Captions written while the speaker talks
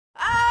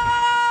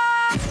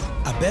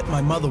bet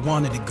my mother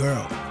wanted a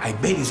girl. I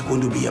bet it's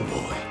going to be a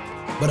boy.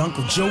 But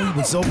Uncle Joey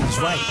was always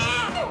right.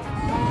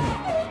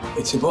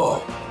 It's a boy.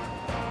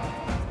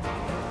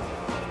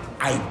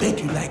 I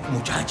bet you like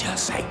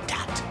muchachas like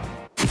that.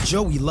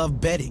 Joey loved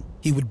betting.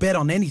 He would bet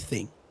on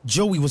anything.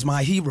 Joey was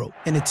my hero,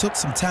 and it took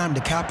some time to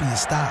copy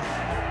his style.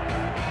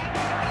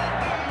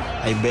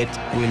 I bet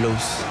we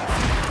lose.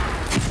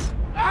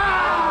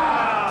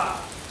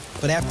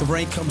 But after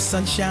rain comes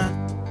sunshine,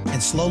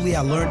 and slowly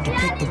I learned to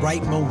pick the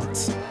right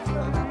moments.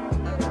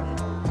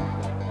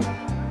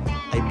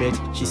 I bet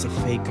she's a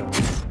faker.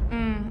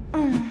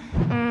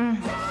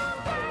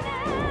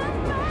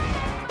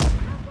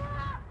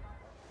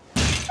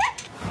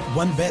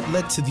 One bet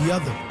led to the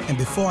other, and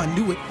before I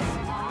knew it,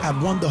 I'd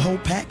won the whole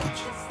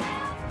package.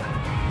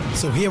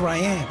 So here I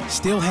am,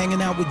 still hanging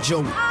out with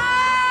Joey.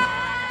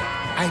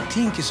 I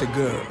think it's a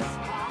girl.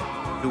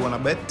 You wanna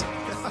bet?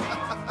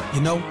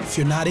 You know, if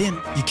you're not in,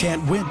 you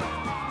can't win.